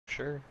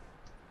sure.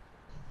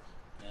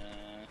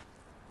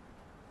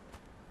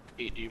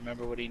 Pete, do you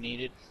remember what he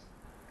needed?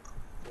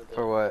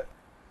 For what?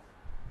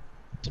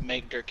 To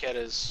make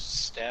Durketta's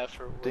staff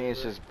or whatever? I think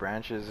it's just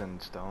branches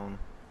and stone.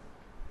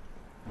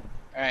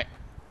 Alright.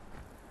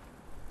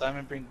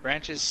 Simon, bring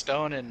branches,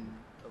 stone, and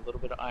a little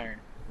bit of iron.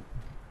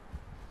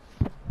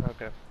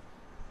 Okay.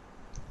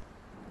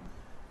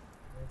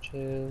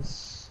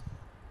 Branches.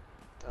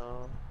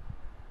 Down.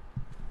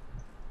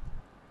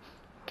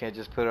 Can't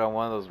just put it on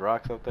one of those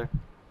rocks up there?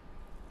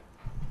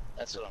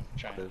 That's what I'm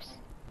trying to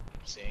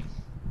see.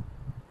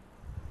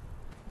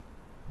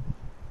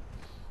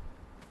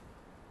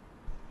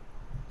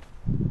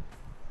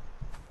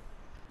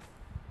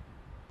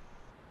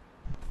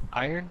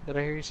 Iron? Did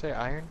I hear you say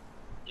iron?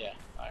 Yeah,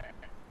 iron.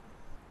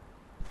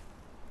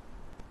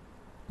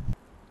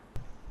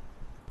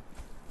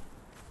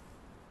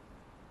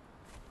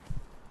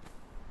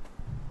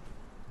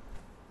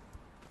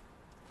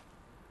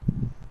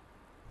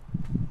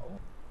 Oh,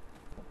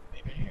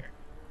 maybe here.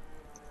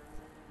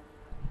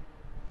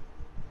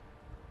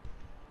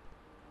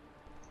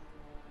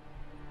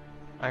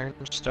 Iron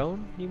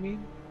stone, you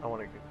mean? I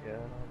want to get, yeah, I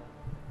don't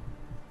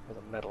know. Or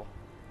the metal.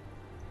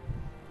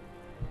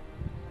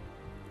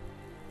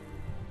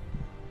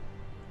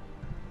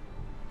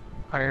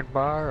 Iron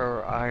bar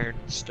or iron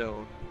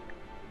stone?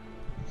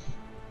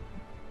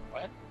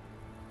 What?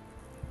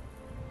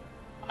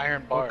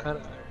 Iron bar. What kind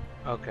of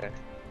iron? Okay.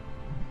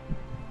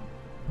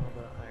 All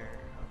the iron,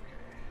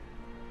 okay.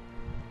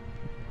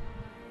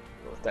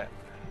 Go with that.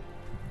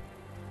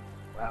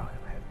 Wow,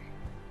 I'm heavy.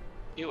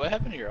 Hey, what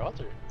happened to your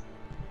altar?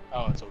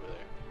 Oh, it's over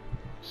there.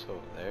 It's over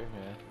there,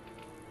 yeah.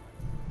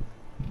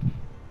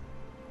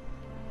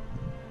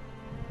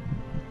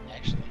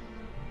 Actually.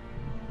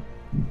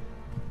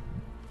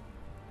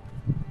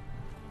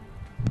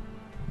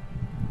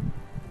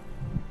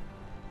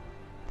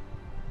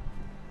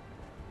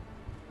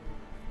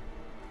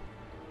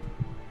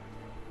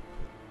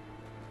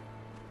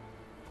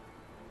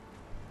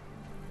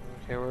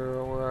 Okay,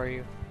 where are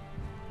you?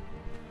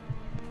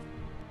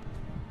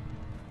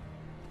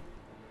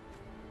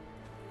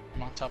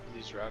 I'm on top of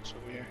these rocks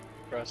over here,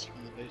 across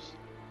from the base.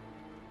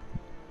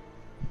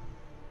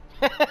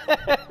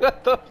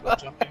 What the fuck?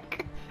 Jumping.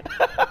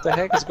 What the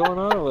heck is going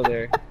on over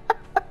there?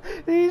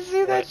 Do you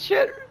see that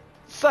shit?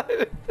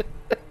 Simon?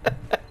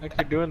 Like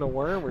you're doing the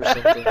worm or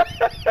something.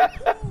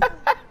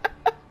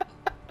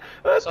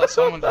 I saw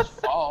someone just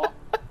fall.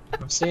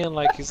 I'm seeing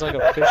like he's like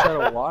a fish out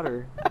of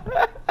water.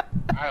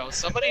 Alright, well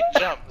somebody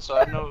jump so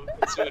I know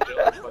it's who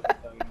Joe fucking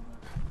talking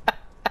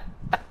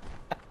about.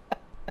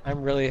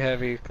 I'm really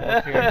heavy. Come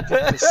up here and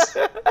get this.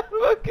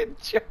 Fucking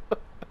Joe.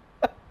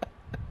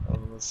 Oh,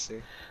 let's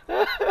see.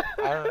 I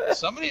don't know,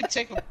 somebody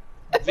take a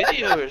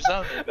video or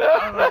something, but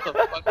I don't know what the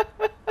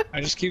fuck.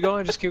 I just keep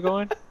going, just keep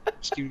going.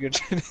 Just keep going.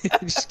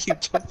 Just keep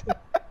jumping.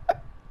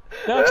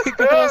 No, keep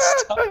going,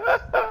 stop.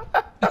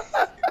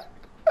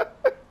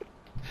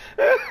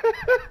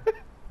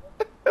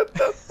 What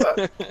the fuck?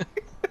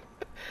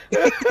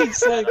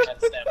 He's like,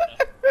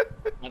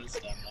 I'm out of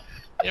stamina.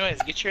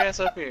 Anyways, get your ass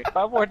up here.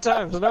 5 more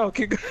times. No,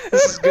 keep going.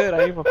 This is good.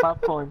 I need my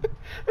popcorn.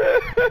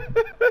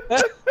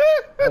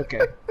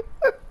 Okay.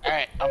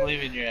 Alright, I'm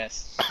leaving your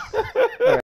ass.